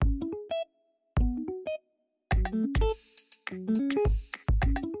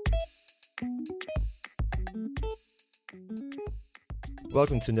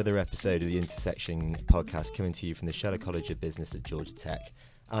Welcome to another episode of the Intersection podcast, coming to you from the Scheller College of Business at Georgia Tech.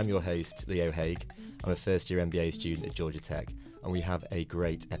 I'm your host, Leo Haigh. I'm a first-year MBA student at Georgia Tech, and we have a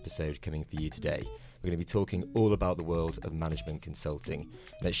great episode coming for you today. We're going to be talking all about the world of management consulting.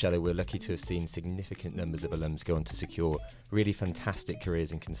 And at Scheller, we're lucky to have seen significant numbers of alums go on to secure really fantastic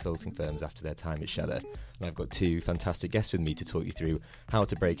careers in consulting firms after their time at Scheller. And I've got two fantastic guests with me to talk you through how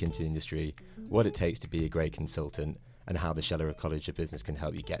to break into the industry, what it takes to be a great consultant, and how the Scheller College of Business can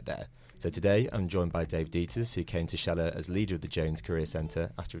help you get there. So today I'm joined by Dave Deiters, who came to Scheller as leader of the Jones Career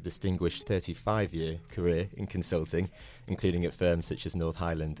Centre after a distinguished 35-year career in consulting, including at firms such as North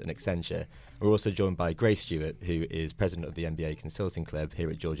Highland and Accenture. We're also joined by Grace Stewart, who is president of the MBA Consulting Club here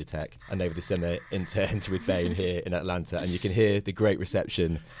at Georgia Tech, and over the summer interned with Bain here in Atlanta. And you can hear the great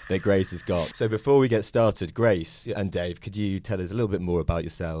reception that Grace has got. So before we get started, Grace and Dave, could you tell us a little bit more about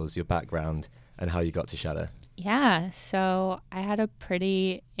yourselves, your background, and how you got to Scheller? Yeah, so I had a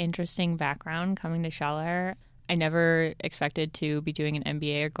pretty interesting background coming to Scheller. I never expected to be doing an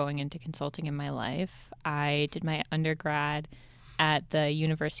MBA or going into consulting in my life. I did my undergrad at the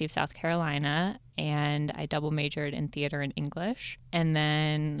University of South Carolina, and I double majored in theater and English. And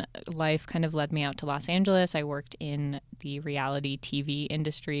then life kind of led me out to Los Angeles. I worked in the reality TV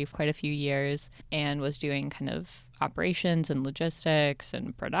industry for quite a few years and was doing kind of operations and logistics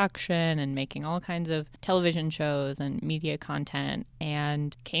and production and making all kinds of television shows and media content,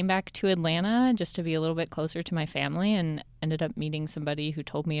 and came back to Atlanta just to be a little bit closer to my family, and ended up meeting somebody who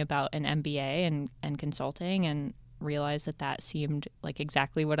told me about an MBA and consulting, and realized that seemed like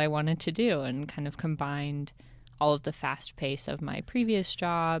exactly what I wanted to do, and kind of combined all of the fast pace of my previous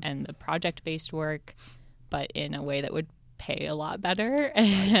job and the project-based work, but in a way that would pay a lot better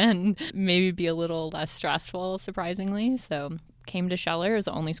and maybe be a little less stressful, surprisingly. So came to Scheller. It was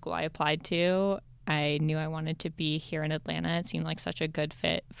the only school I applied to. I knew I wanted to be here in Atlanta. It seemed like such a good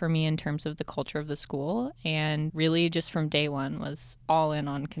fit for me in terms of the culture of the school, and really just from day one was all in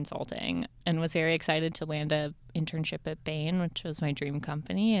on consulting, and was very excited to land a internship at Bain, which was my dream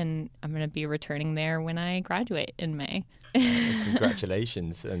company, and I'm going to be returning there when I graduate in May.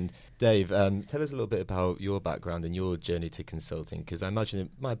 Congratulations. And Dave, tell us a little bit about your background and your journey to consulting, because I imagine it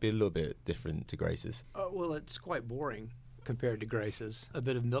might be a little bit different to Grace's. Well, it's quite boring compared to Grace's. A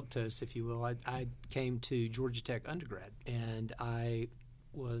bit of milquetoast, if you will. I came to Georgia Tech undergrad, and I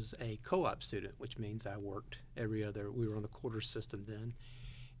was a co-op student, which means I worked we were on the quarter system then.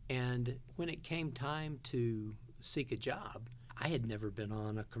 And when it came time to seek a job, I had never been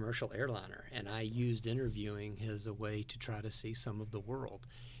on a commercial airliner, and I used interviewing as a way to try to see some of the world.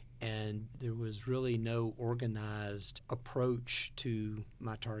 And there was really no organized approach to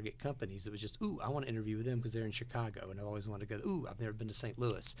my target companies. It was just, I want to interview with them because they're in Chicago, and I always wanted to go, I've never been to St.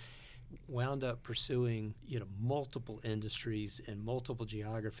 Louis. Wound up pursuing, multiple industries and multiple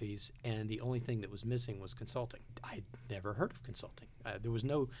geographies, and the only thing that was missing was consulting. I'd never heard of consulting. There was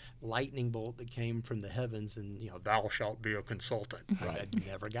no lightning bolt that came from the heavens and, thou shalt be a consultant. Right. I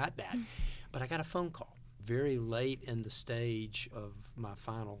never got that. But I got a phone call very late in the stage of my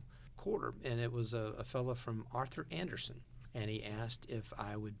final quarter, and it was a fellow from Arthur Andersen, and he asked if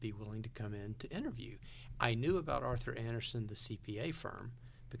I would be willing to come in to interview. I knew about Arthur Andersen, the CPA firm,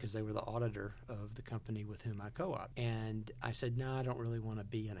 because they were the auditor of the company with whom I co-op. And I said, no, I don't really want to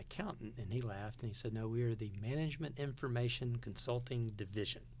be an accountant. And he laughed, and he said, no, we are the Management Information Consulting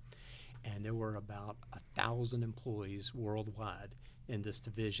Division. And there were about 1,000 employees worldwide in this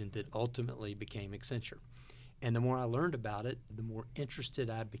division that ultimately became Accenture. And the more I learned about it, the more interested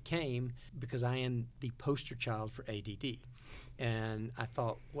I became, because I am the poster child for ADD. And I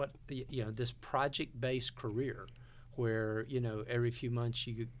thought, this project-based career where, every few months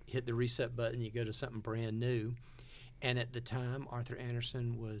you hit the reset button, you go to something brand new. And at the time, Arthur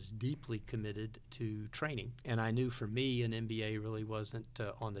Andersen was deeply committed to training. And I knew for me, an MBA really wasn't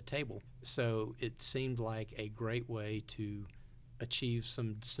on the table. So it seemed like a great way to achieve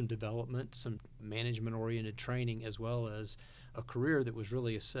some development, some management-oriented training, as well as a career that was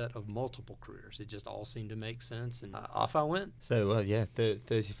really a set of multiple careers. It just all seemed to make sense, and off I went. So,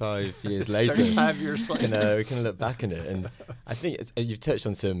 35 years later. 35 years later. We can look back on it. And I think you've touched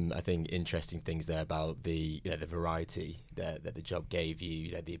on some, interesting things there about the variety that the job gave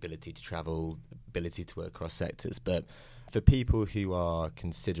you, the ability to travel, ability to work across sectors. But for people who are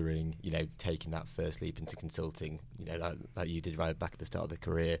considering, taking that first leap into consulting, like you did right back at the start of the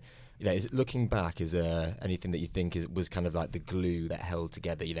career, looking back, is there anything that you think was kind of like the glue that held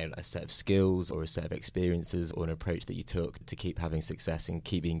together, a set of skills or a set of experiences or an approach that you took to keep having success and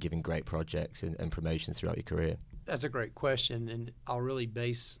keep being given great projects and promotions throughout your career? That's a great question, and I'll really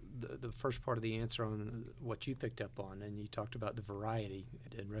base the first part of the answer on what you picked up on, and you talked about the variety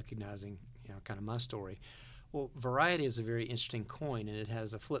and recognizing, kind of my story. Well, variety is a very interesting coin, and it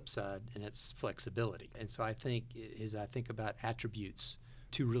has a flip side, and it's flexibility. And so I think about attributes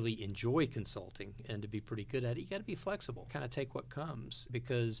to really enjoy consulting and to be pretty good at it, you got to be flexible, kind of take what comes,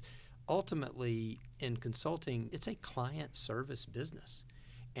 because ultimately in consulting, it's a client service business.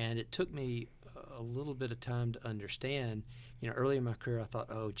 And it took me a little bit of time to understand. Early in my career, I thought,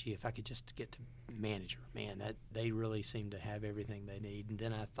 oh, gee, if I could just get to manager, man, that they really seem to have everything they need. And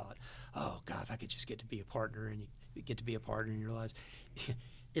then I thought, oh, God, if I could just get to be a partner, and you get to be a partner and you realize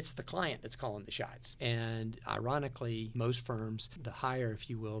it's the client that's calling the shots. And ironically, most firms, the higher, if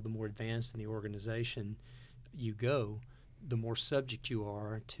you will, the more advanced in the organization you go, the more subject you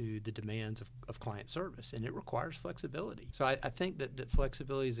are to the demands of client service, and it requires flexibility. So I think that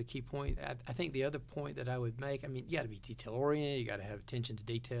flexibility is a key point. I think the other point that I would make, you got to be detail-oriented, you got to have attention to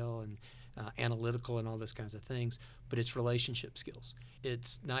detail and analytical and all those kinds of things, but it's relationship skills.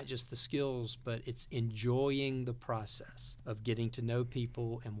 It's not just the skills, but it's enjoying the process of getting to know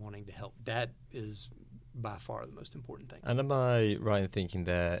people and wanting to help. That is by far the most important thing. And am I right in thinking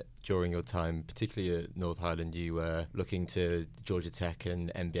that during your time, particularly at North Highland, you were looking to Georgia Tech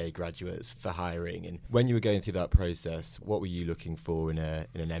and MBA graduates for hiring? And when you were going through that process, what were you looking for in an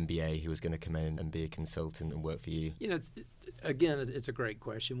MBA who was going to come in and be a consultant and work for you? It's a great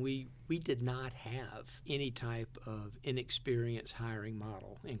question. We did not have any type of inexperienced hiring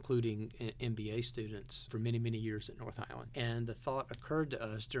model, including MBA students, for many, many years at North Highland. And the thought occurred to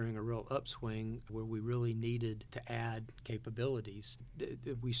us during a real upswing where we really needed to add capabilities.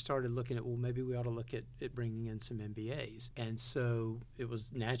 We started looking at, well, maybe we ought to look at bringing in some MBAs. And so it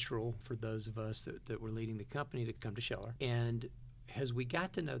was natural for those of us that were leading the company to come to Scheller. And as we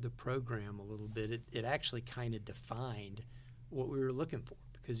got to know the program a little bit, it actually kind of defined what we were looking for.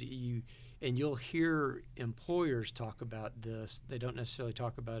 Because you'll hear employers talk about this. They don't necessarily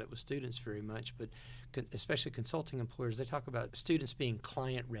talk about it with students very much, but especially consulting employers, they talk about students being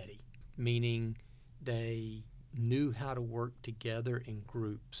client ready, meaning they knew how to work together in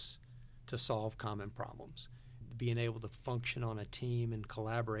groups to solve common problems, being able to function on a team and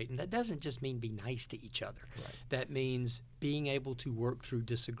collaborate. And that doesn't just mean be nice to each other. Right. That means being able to work through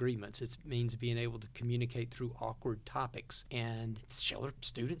disagreements. It means being able to communicate through awkward topics. And Scheller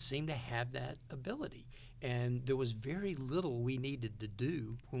students seem to have that ability. And there was very little we needed to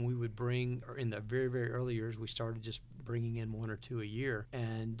do when we would bring, or in the very, very early years, we started just bringing in 1 or 2 a year.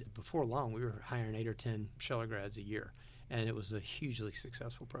 And before long, we were hiring 8 or 10 Scheller grads a year. And it was a hugely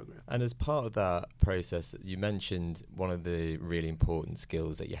successful program. And as part of that process, you mentioned one of the really important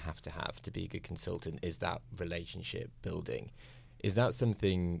skills that you have to be a good consultant is that relationship building. Is that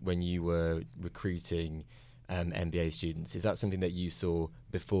something when you were recruiting MBA students, is that something that you saw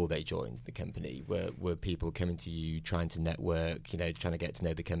before they joined the company? Were people coming to you trying to network, trying to get to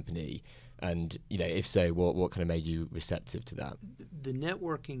know the company? And, if so, what kind of made you receptive to that? The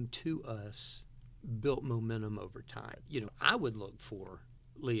networking to us built momentum over time. I would look for,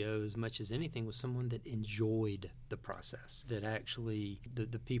 Leo, as much as anything, was someone that enjoyed the process, that actually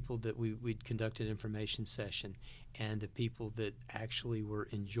the people that we'd conduct an information session and the people that actually were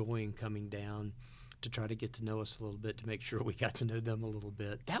enjoying coming down to try to get to know us a little bit, to make sure we got to know them a little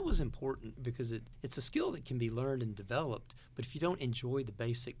bit. That was important because it's a skill that can be learned and developed, but if you don't enjoy the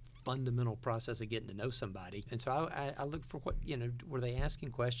basic fundamental process of getting to know somebody. And so I looked for what, were they asking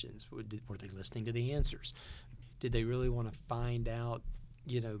questions? Were they listening to the answers? Did they really want to find out,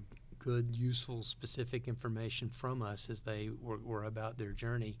 good, useful, specific information from us as they were about their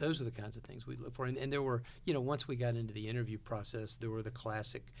journey? Those are the kinds of things we look for. And there were, once we got into the interview process, there were the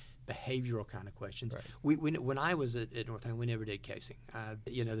classic behavioral kind of questions. Right. When I was at North Highland, we never did casing.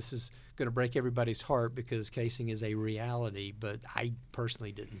 This is going to break everybody's heart because casing is a reality, but I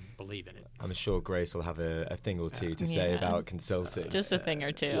personally didn't believe in it. I'm sure Grace will have a thing or two to say about consulting. Just a thing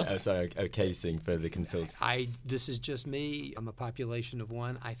or two. Casing for the consulting. This is just me. I'm a population of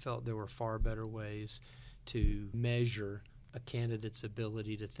one. I felt there were far better ways to measure a candidate's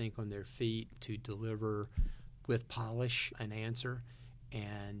ability to think on their feet, to deliver with polish an answer,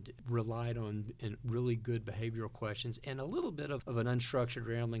 and relied on really good behavioral questions and a little bit of an unstructured,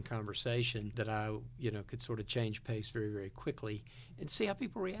 rambling conversation that I, could sort of change pace very, very quickly and see how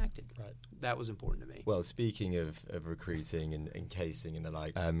people reacted. Right. That was important to me. Well, speaking of recruiting and casing and the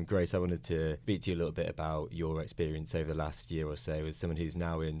like, Grace, I wanted to speak to you a little bit about your experience over the last year or so as someone who's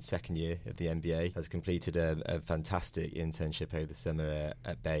now in second year of the MBA, has completed a fantastic internship over the summer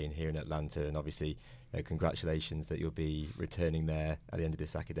at Bain here in Atlanta, and obviously congratulations that you'll be returning there at the end of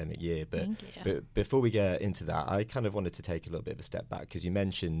this academic year. Thank you. But before we get into that, I kind of wanted to take a little bit of a step back, because you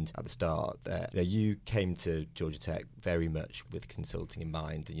mentioned at the start that you came to Georgia Tech very much with consulting in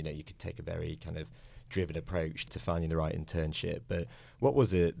mind, and you could take a very kind of driven approach to finding the right internship. But what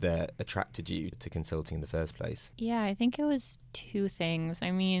was it that attracted you to consulting in the first place? Yeah, I think it was two things.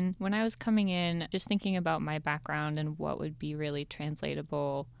 I mean, when I was coming in, just thinking about my background and what would be really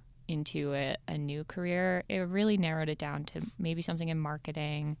translatable into a new career, it really narrowed it down to maybe something in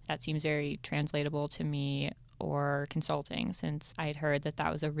marketing that seems very translatable to me, or consulting, since I'd heard that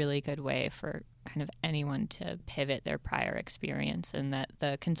that was a really good way for kind of anyone to pivot their prior experience, and that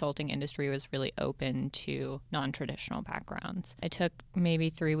the consulting industry was really open to non-traditional backgrounds. It took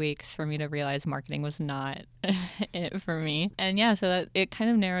maybe 3 weeks for me to realize marketing was not it for me. And yeah, so that it kind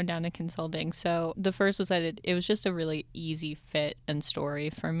of narrowed down to consulting. So the first was that it was just a really easy fit and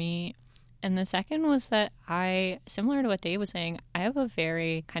story for me. And the second was that similar to what Dave was saying, I have a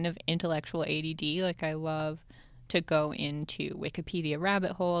very kind of intellectual ADD. Like, I love to go into Wikipedia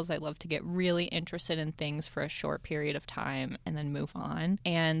rabbit holes. I love to get really interested in things for a short period of time and then move on.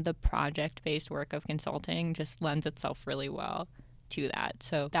 And the project-based work of consulting just lends itself really well to that.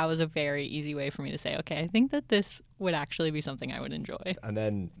 So that was a very easy way for me to say, okay, I think that this would actually be something I would enjoy. And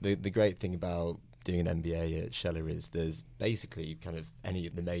then the great thing about doing an MBA at Scheller is there's basically kind of any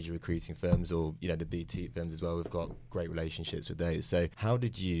of the major recruiting firms, or the boutique firms as well. We've got great relationships with those. So how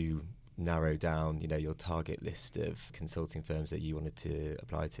did you narrow down your target list of consulting firms that you wanted to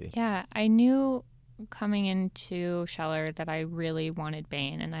apply to? Yeah, I knew coming into Scheller that I really wanted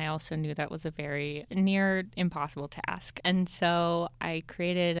Bain, and I also knew that was a very near impossible task. And so I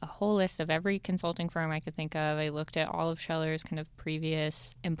created a whole list of every consulting firm I could think of. I looked at all of Scheller's kind of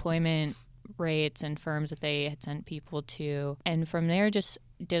previous employment rates and firms that they had sent people to, and from there just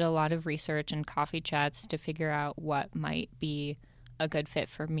did a lot of research and coffee chats to figure out what might be a good fit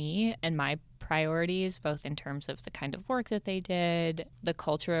for me and my priorities, both in terms of the kind of work that they did, the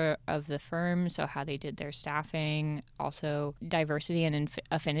culture of the firm, so how they did their staffing. Also, diversity and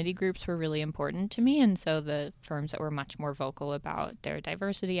affinity groups were really important to me, and so the firms that were much more vocal about their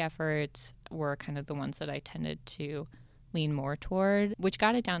diversity efforts were kind of the ones that I tended to lean more toward, which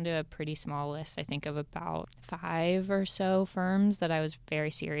got it down to a pretty small list, I think, of about 5 or so firms that I was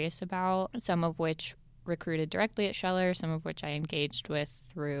very serious about, some of which recruited directly at Scheller, some of which I engaged with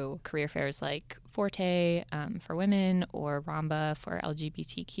through career fairs like Forte for women, or Ramba for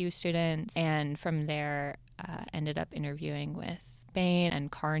LGBTQ students. And from there, ended up interviewing with Bain and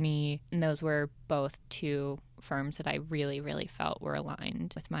Carney. And those were both two firms that I really, really felt were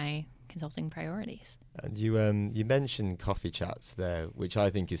aligned with my consulting priorities. And you mentioned coffee chats there, which I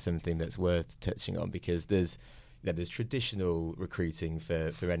think is something that's worth touching on, because there's traditional recruiting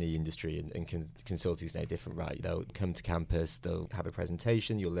for any industry, and consulting is no different, right? They'll come to campus, they'll have a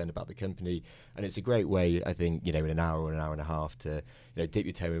presentation, you'll learn about the company, and it's a great way, I think, in an hour or an hour and a half to dip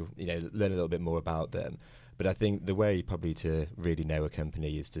your toe, learn a little bit more about them. But I think the way probably to really know a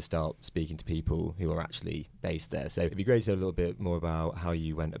company is to start speaking to people who are actually based there. So it'd be great to know a little bit more about how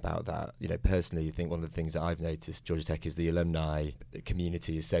you went about that. Personally, I think one of the things that I've noticed Georgia Tech is the alumni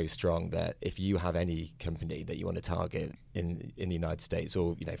community is so strong that if you have any company that you want to target in the United States,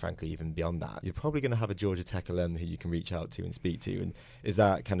 or frankly even beyond that, you're probably going to have a Georgia Tech alum who you can reach out to and speak to. And is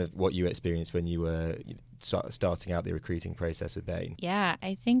that kind of what you experienced when you were starting out the recruiting process with Bain? Yeah,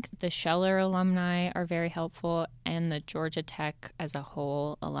 I think the Scheller alumni are very helpful, and the Georgia Tech as a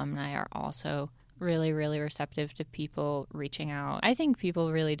whole alumni are also really, really receptive to people reaching out. I think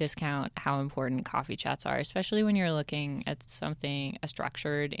people really discount how important coffee chats are, especially when you're looking at something, a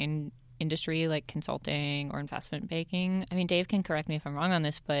structured industry like consulting or investment banking. I mean, Dave can correct me if I'm wrong on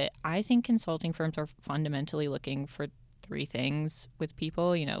this, but I think consulting firms are fundamentally looking for 3 things with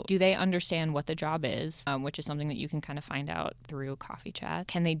people. Do they understand what the job is, which is something that you can kind of find out through coffee chat?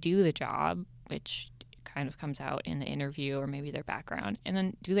 Can they do the job, which kind of comes out in the interview, or maybe their background? And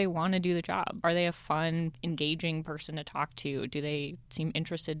then, do they want to do the job? Are they a fun, engaging person to talk to? Do they seem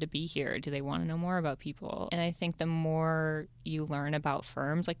interested to be here? Do they want to know more about people? And I think the more you learn about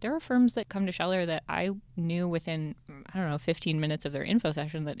firms, like there are firms that come to Scheller that I knew within, 15 minutes of their info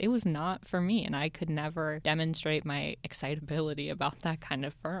session that it was not for me, and I could never demonstrate my excitability about that kind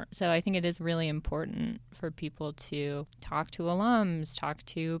of firm. So I think it is really important for people to talk to alums, talk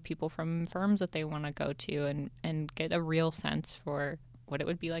to people from firms that they want to go to, and get a real sense for what it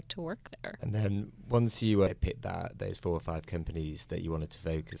would be like to work there. And then once you picked those 4 or 5 companies that you wanted to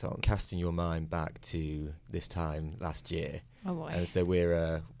focus on, casting your mind back to this time last year. Oh boy. And so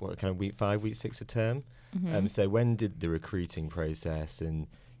we're week 5, week 6 of term. Mm-hmm. So when did the recruiting process and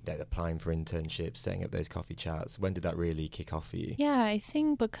applying for internships, setting up those coffee chats? When did that really kick off for you? Yeah, I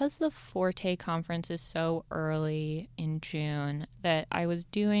think because the Forte conference is so early in June that I was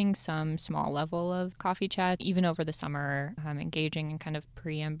doing some small level of coffee chat, even over the summer, engaging in kind of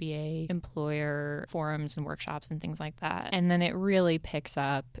pre-MBA employer forums and workshops and things like that. And then it really picks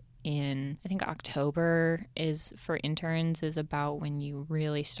up in, I think October is for interns is about when you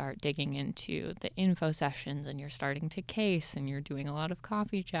really start digging into the info sessions and you're starting to case and you're doing a lot of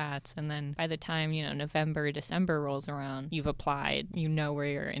coffee chats. And then by the time, November, December rolls around, you've applied, where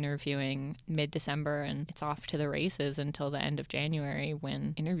you're interviewing mid-December, and it's off to the races until the end of January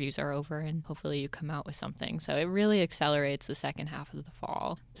when interviews are over and hopefully you come out with something. So it really accelerates the second half of the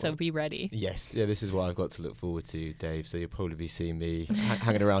fall. So be ready. Yes. Yeah, this is what I've got to look forward to, Dave. So you'll probably be seeing me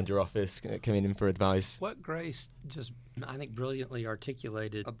hanging around your office, coming in for advice. What Grace just, I think, brilliantly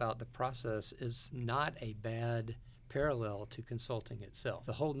articulated about the process is not a bad parallel to consulting itself.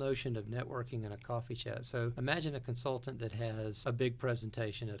 The whole notion of networking and a coffee chat. So imagine a consultant that has a big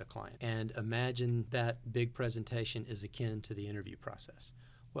presentation at a client, and imagine that big presentation is akin to the interview process.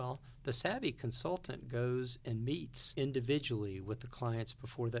 Well, the savvy consultant goes and meets individually with the clients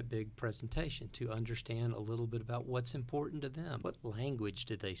before that big presentation to understand a little bit about what's important to them. What language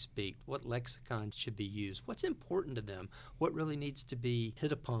do they speak? What lexicon should be used? What's important to them? What really needs to be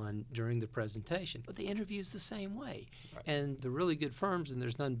hit upon during the presentation? But the interview is the same way. Right. And the really good firms, and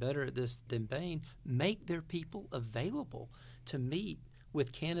there's none better at this than Bain, make their people available to meet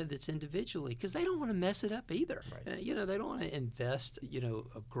with candidates individually, because they don't want to mess it up either. Right. They don't want to invest,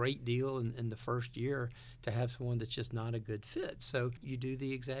 a great deal in the first year to have someone that's just not a good fit. So you do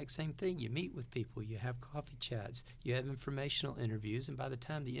the exact same thing. You meet with people, you have coffee chats, you have informational interviews, and by the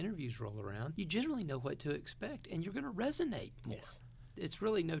time the interviews roll around, you generally know what to expect, and you're going to resonate more. Yes. It's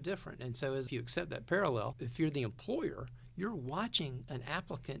really no different. And so as you accept that parallel, if you're the employer, you're watching an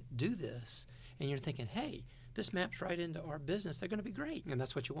applicant do this, and you're thinking, hey, this maps right into our business. They're going to be great. And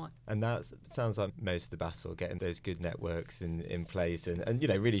that's what you want. And that sounds like most of the battle, getting those good networks in place and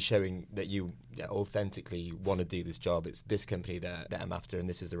really showing that you authentically want to do this job. It's this company that I'm after and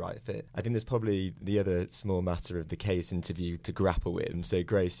this is the right fit. I think there's probably the other small matter of the case interview to grapple with. And so,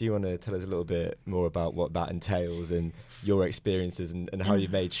 Grace, do you want to tell us a little bit more about what that entails and your experiences and how you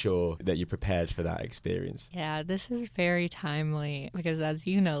made sure that you prepared for that experience? Yeah, this is very timely because, as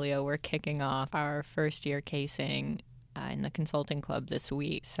you know, Leo, we're kicking off our first year casing in the consulting club this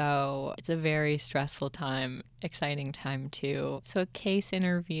week. So it's a very stressful time, exciting time too. So a case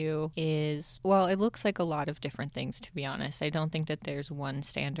interview is, it looks like a lot of different things, to be honest. I don't think that there's one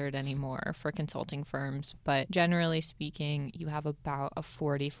standard anymore for consulting firms, but generally speaking, you have about a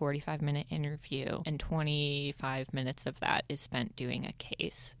 45 minute interview and 25 minutes of that is spent doing a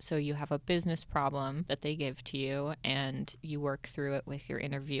case. So you have a business problem that they give to you and you work through it with your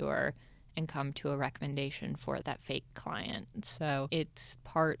interviewer and come to a recommendation for that fake client. So it's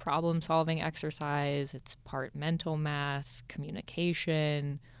part problem-solving exercise, it's part mental math,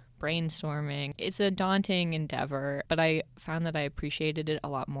 communication, brainstorming. It's a daunting endeavor, but I found that I appreciated it a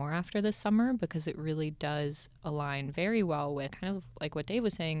lot more after this summer because it really does align very well with kind of like what Dave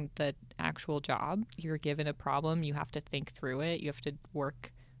was saying, the actual job. You're given a problem, you have to think through it, you have to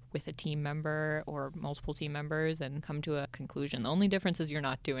work with a team member or multiple team members and come to a conclusion. The only difference is you're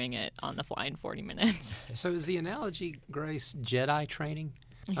not doing it on the fly in 40 minutes. So is the analogy, Grace, Jedi training?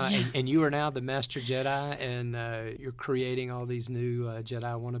 And you are now the Master Jedi, and you're creating all these new Jedi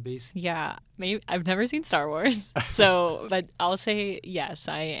wannabes? Yeah. Maybe I've never seen Star Wars, but I'll say yes,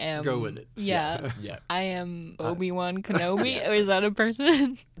 I am. Go with it. Yeah. Yeah. I am Obi-Wan Kenobi. Is that a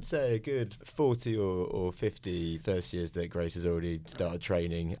person? I'd say a good 40 or 50 first years that Grace has already started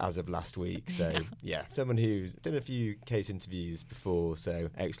training as of last week. So, yeah, someone who's done a few case interviews before, so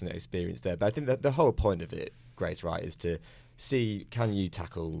excellent experience there. But I think that the whole point of it, Grace, right, is to see, can you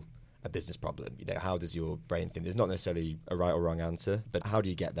tackle a business problem? How does your brain think? There's not necessarily a right or wrong answer, but how do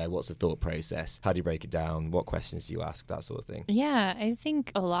you get there? What's the thought process? How do you break it down? What questions do you ask? That sort of thing. Yeah, I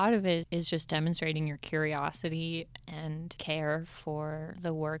think a lot of it is just demonstrating your curiosity and care for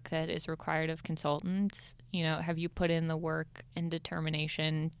the work that is required of consultants. Have you put in the work and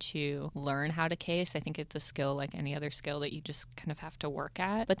determination to learn how to case? I think it's a skill like any other skill that you just kind of have to work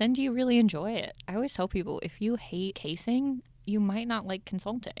at. But then do you really enjoy it? I always tell people, if you hate casing, you might not like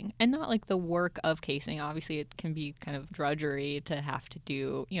consulting, and not like the work of casing. Obviously, it can be kind of drudgery to have to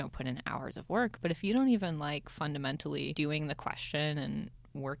do, put in hours of work. But if you don't even like fundamentally doing the question and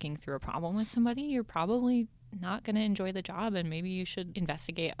working through a problem with somebody, you're probably not going to enjoy the job, and maybe you should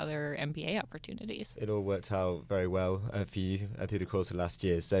investigate other MBA opportunities. It all worked out very well for you through the course of last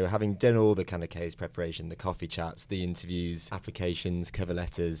year. So having done all the kind of case preparation, the coffee chats, the interviews, applications, cover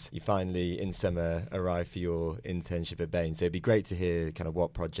letters, you finally in summer arrive for your internship at Bain. So it'd be great to hear kind of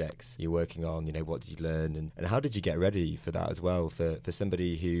what projects you're working on, what did you learn, and how did you get ready for that as well, for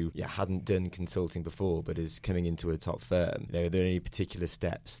somebody who hadn't done consulting before but is coming into a top firm. Are there any particular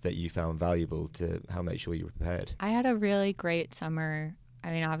steps that you found valuable to how make sure you were prepared? I had a really great summer. I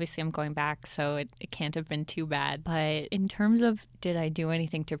mean, obviously I'm going back, so it can't have been too bad. But in terms of did I do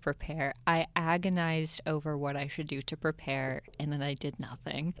anything to prepare, I agonized over what I should do to prepare, and then I did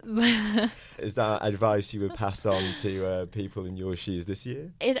nothing. Is that advice you would pass on to people in your shoes this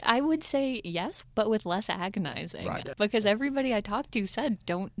year? I would say yes, but with less agonizing. Right. Because everybody I talked to said,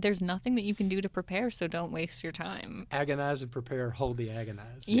 there's nothing that you can do to prepare, so don't waste your time. Agonize and prepare, hold the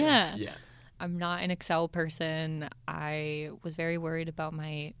agonize. Yeah. Yeah. I'm not an Excel person. I was very worried about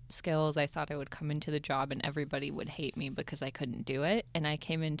my skills. I thought I would come into the job and everybody would hate me because I couldn't do it. And I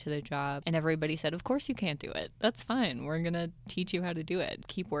came into the job and everybody said, of course you can't do it. That's fine. We're going to teach you how to do it.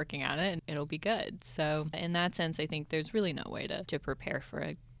 Keep working on it and it'll be good. So in that sense, I think there's really no way to prepare for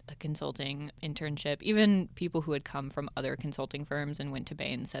a consulting internship. Even people who had come from other consulting firms and went to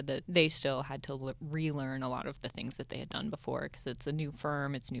Bain said that they still had to relearn a lot of the things that they had done before because it's a new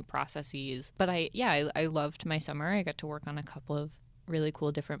firm, it's new processes. But I loved my summer. I got to work on a couple of really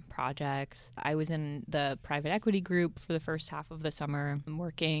cool different projects. I was in the private equity group for the first half of the summer,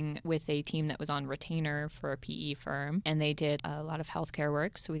 working with a team that was on retainer for a PE firm, and they did a lot of healthcare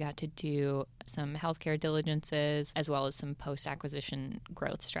work. So we got to do some healthcare diligences as well as some post-acquisition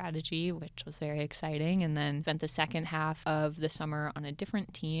growth strategy, which was very exciting. And then spent the second half of the summer on a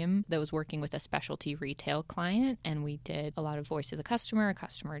different team that was working with a specialty retail client, and we did a lot of voice of the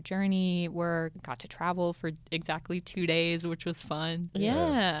customer journey work, got to travel for exactly 2 days, which was fun.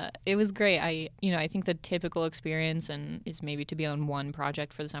 Yeah, it was great. I think the typical experience is maybe to be on one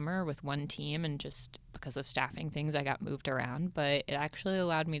project for the summer with one team, and just because of staffing things, I got moved around. But it actually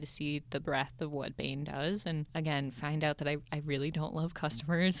allowed me to see the breadth of what Bain does, and again, find out that I really don't love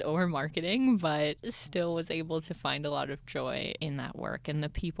customers or marketing, but still was able to find a lot of joy in that work, and the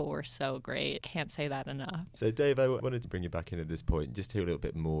people were so great. Can't say that enough. So Dave, I wanted to bring you back in at this point, just to hear a little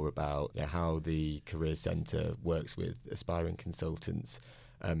bit more about how the Career Centre works with aspiring consultants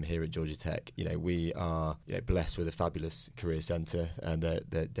here at Georgia Tech. We are blessed with a fabulous career centre and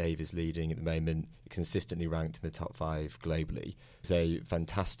that Dave is leading at the moment, consistently ranked in the top 5 globally. It's a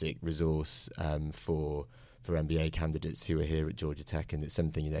fantastic resource for MBA candidates who are here at Georgia Tech, and it's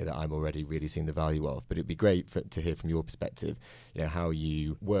something that I'm already really seeing the value of. But it'd be great to hear from your perspective, how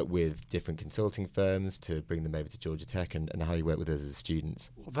you work with different consulting firms to bring them over to Georgia Tech, and how you work with us as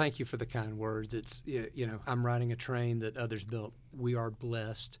students. Well, thank you for the kind words. It's I'm riding a train that others built. We are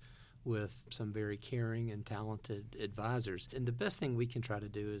blessed with some very caring and talented advisors. And the best thing we can try to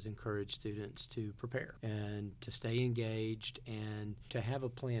do is encourage students to prepare and to stay engaged and to have a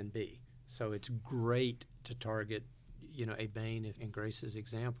plan B. So it's great to target, a Bain, in Grace's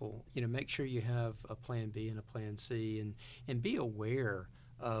example. Make sure you have a plan B and a plan C, and be aware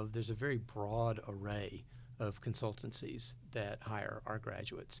of there's a very broad array of consultancies that hire our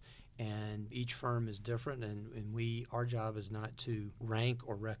graduates. And each firm is different, and our job is not to rank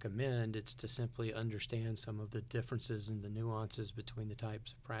or recommend, it's to simply understand some of the differences and the nuances between the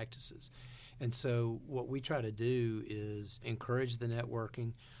types of practices. And so what we try to do is encourage the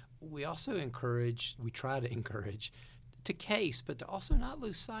networking. We try to encourage to case, but to also not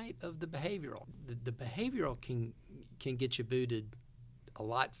lose sight of the behavioral. The behavioral can get you booted a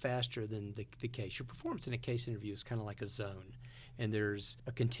lot faster than the case. Your performance in a case interview is kind of like a zone, and there's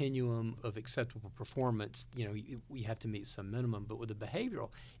a continuum of acceptable performance. We have to meet some minimum, but with a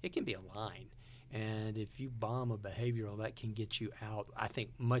behavioral, it can be a line. And if you bomb a behavioral, that can get you out, I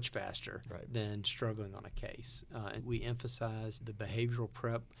think, much faster than struggling on a case. And we emphasize the behavioral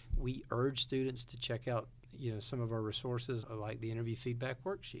prep. We urge students to check out, some of our resources like the interview feedback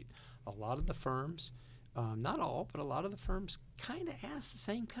worksheet. A lot of the firms, not all, but a lot of the firms kind of ask the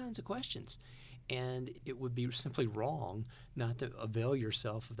same kinds of questions. And it would be simply wrong not to avail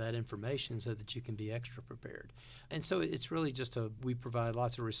yourself of that information so that you can be extra prepared. And so it's really we provide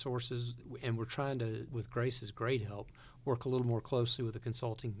lots of resources, and we're trying to, with Grace's great help, work a little more closely with the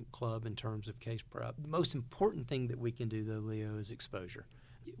consulting club in terms of case prep. The most important thing that we can do, though, Leo, is exposure.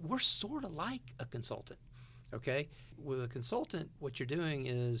 We're sort of like a consultant. Okay? With a consultant, what you're doing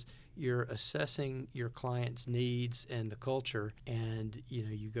is you're assessing your client's needs and the culture, and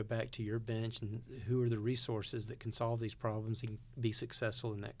you go back to your bench and who are the resources that can solve these problems and be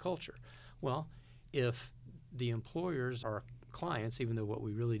successful in that culture. Well, if the employers are clients, even though what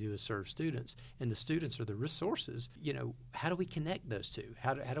we really do is serve students, and the students are the resources. How do we connect those two?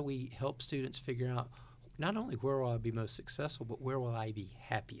 How do we help students figure out not only where will I be most successful, but where will I be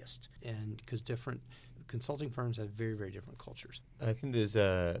happiest? And because different consulting firms have very, very different cultures. I think there's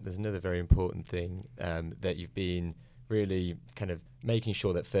another very important thing that you've been really kind of making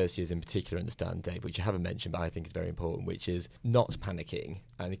sure that first years in particular understand, Dave, which you haven't mentioned, but I think is very important, which is not panicking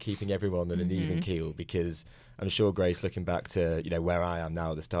and keeping everyone on an even keel, because I'm sure, Grace, looking back to where I am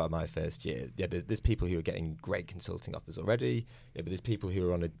now at the start of my first year, there's people who are getting great consulting offers already, but there's people who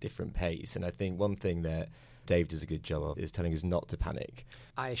are on a different pace. And I think one thing that Dave does a good job of is telling us not to panic.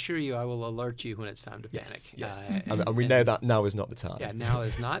 I assure you I will alert you when it's time to panic. Yes. And we know that now is not the time. Yeah, now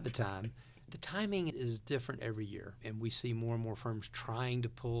is not the time. The timing is different every year, and we see more and more firms trying to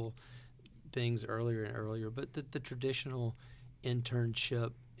pull things earlier and earlier, but the traditional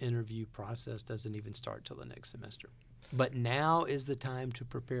internship interview process doesn't even start till the next semester. But now is the time to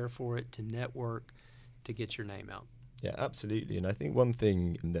prepare for it, to network, to get your name out. Yeah, absolutely. And I think one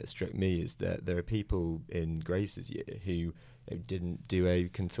thing that struck me is that there are people in Grace's year who didn't do a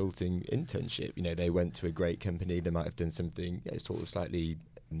consulting internship. They went to a great company. They might have done something sort of slightly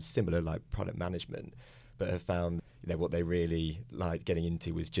similar, like product management, but have found what they really liked getting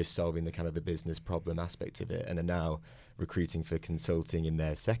into was just solving the kind of the business problem aspect of it, and are now recruiting for consulting in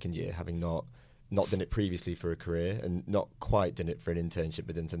their second year, having not done it previously for a career and not quite done it for an internship,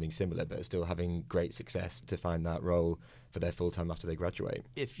 but done something similar, but still having great success to find that role for their full-time after they graduate.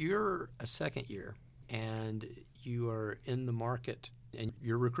 If you're a second year and you are in the market and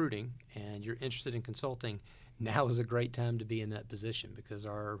you're recruiting and you're interested in consulting, now is a great time to be in that position, because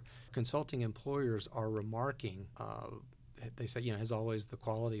our consulting employers are remarking, they say, as always, the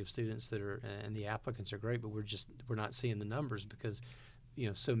quality of students that are and the applicants are great, but we're not seeing the numbers because,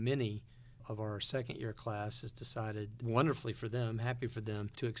 so many of our second year class has decided, wonderfully for them, happy for them,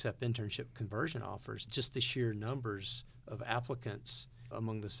 to accept internship conversion offers. Just the sheer numbers of applicants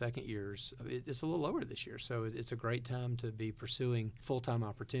among the second years, it's a little lower this year. So it's a great time to be pursuing full-time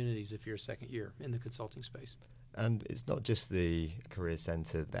opportunities if you're a second year in the consulting space. And it's not just the career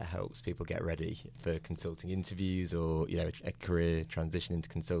centre that helps people get ready for consulting interviews or a career transition into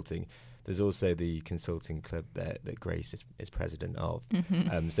consulting. There's also the consulting club that Grace is president of.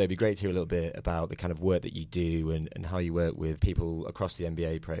 So it'd be great to hear a little bit about the kind of work that you do and how you work with people across the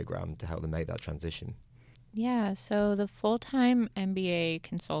MBA programme to help them make that transition. Yeah, so the Full-time MBA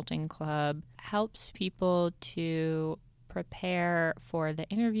Consulting Club helps people to prepare for the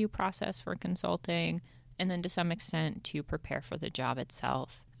interview process for consulting, and then to some extent to prepare for the job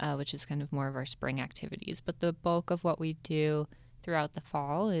itself, which is kind of more of our spring activities. But the bulk of what we do throughout the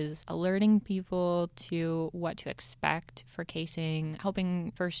fall is alerting people to what to expect for casing,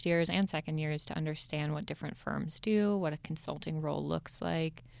 helping first years and second years to understand what different firms do, what a consulting role looks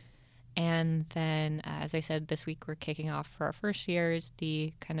like. And then, as I said, this week we're kicking off for our first years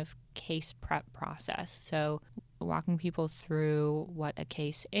the kind of case prep process. So walking people through what a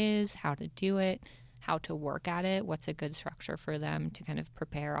case is, how to do it, how to work at it, what's a good structure for them to kind of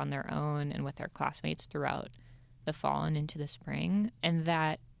prepare on their own and with their classmates throughout the fall and into the spring. And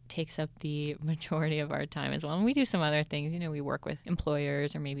that takes up the majority of our time as well. And we do some other things. We work with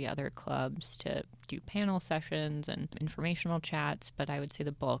employers or maybe other clubs to do panel sessions and informational chats. But I would say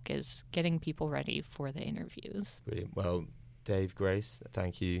the bulk is getting people ready for the interviews. Brilliant. Well, Dave, Grace,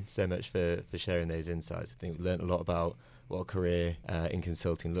 thank you so much for sharing those insights. I think we learned a lot about what a career in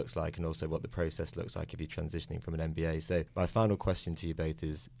consulting looks like, and also what the process looks like if you're transitioning from an MBA. So my final question to you both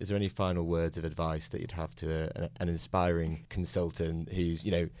is there any final words of advice that you'd have to an inspiring consultant who's,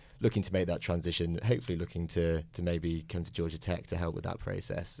 looking to make that transition, hopefully looking to maybe come to Georgia Tech to help with that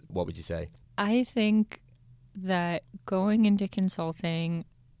process? What would you say? I think that going into consulting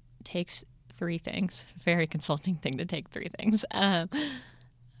takes three things. Very consulting thing to take three things.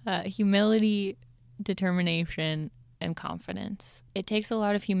 Humility, determination, and confidence. It takes a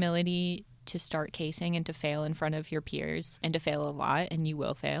lot of humility to start casing and to fail in front of your peers, and to fail a lot, and you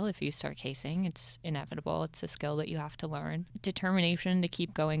will fail if you start casing. It's inevitable. It's a skill that you have to learn. Determination to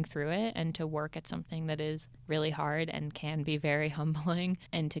keep going through it and to work at something that is really hard and can be very humbling,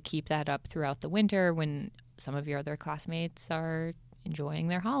 and to keep that up throughout the winter when some of your other classmates are enjoying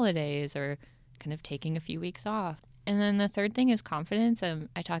their holidays or kind of taking a few weeks off. And then the third thing is confidence.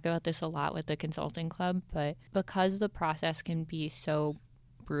 I talk about this a lot with the consulting club, but because the process can be so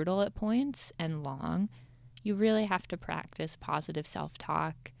brutal at points and long, you really have to practice positive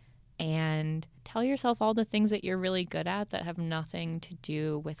self-talk and tell yourself all the things that you're really good at that have nothing to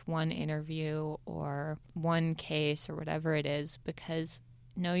do with one interview or one case or whatever it is. Because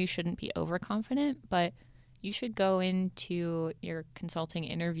no, you shouldn't be overconfident, but you should go into your consulting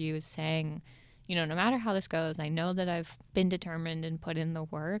interviews saying, no matter how this goes, I know that I've been determined and put in the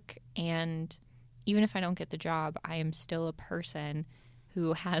work. And even if I don't get the job, I am still a person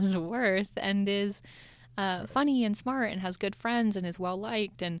who has worth and is funny and smart and has good friends and is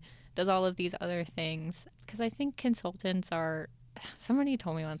well-liked and does all of these other things. Because I think consultants are, somebody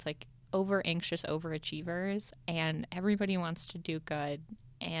told me once, like, over-anxious overachievers, and everybody wants to do good,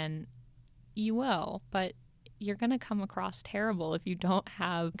 and you will, but you're going to come across terrible if you don't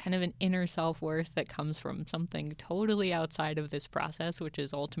have kind of an inner self-worth that comes from something totally outside of this process, which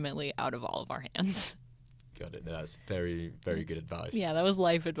is ultimately out of all of our hands. Got it. No, that's very, very good advice. Yeah, that was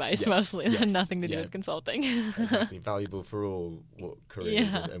life advice mostly. Yes, nothing to do with consulting. Exactly. Valuable for all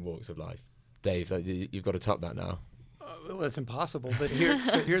careers and walks of life. Dave, you've got to top that now. Well, that's impossible. But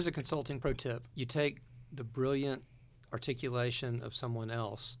here's a consulting pro tip. You take the brilliant articulation of someone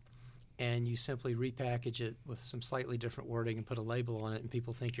else and you simply repackage it with some slightly different wording and put a label on it, and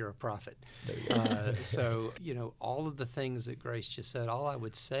people think you're a prophet. There you go. So, all of the things that Grace just said, all I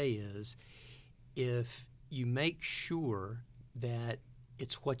would say is if you make sure that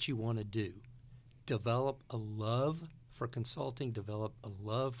it's what you want to do, develop a love for consulting, develop a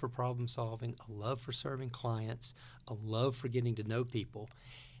love for problem solving, a love for serving clients, a love for getting to know people,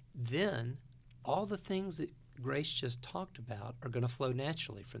 then all the things that Grace just talked about are going to flow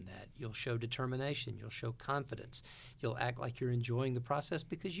naturally from that. You'll show determination. You'll show confidence. You'll act like you're enjoying the process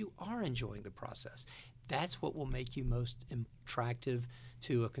because you are enjoying the process. That's what will make you most attractive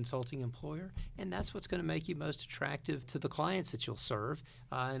to a consulting employer, and that's what's going to make you most attractive to the clients that you'll serve,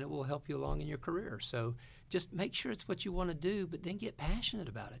 and it will help you along in your career. So just make sure it's what you want to do, but then get passionate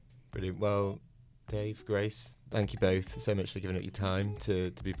about it. Brilliant. Well, Dave, Grace, thank you both so much for giving up your time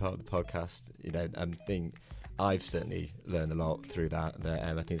to be part of the podcast. I think I've certainly learned a lot through that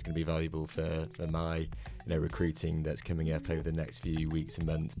I think it's going to be valuable for my recruiting that's coming up over the next few weeks and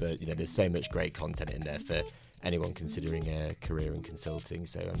months. But there's so much great content in there for anyone considering a career in consulting,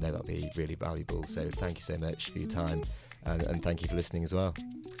 so I know that'll be really valuable. So thank you so much for your time, and thank you for listening as well.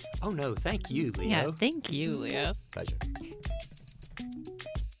 Oh no, thank you, Leo. Yeah, thank you, Leo. Pleasure.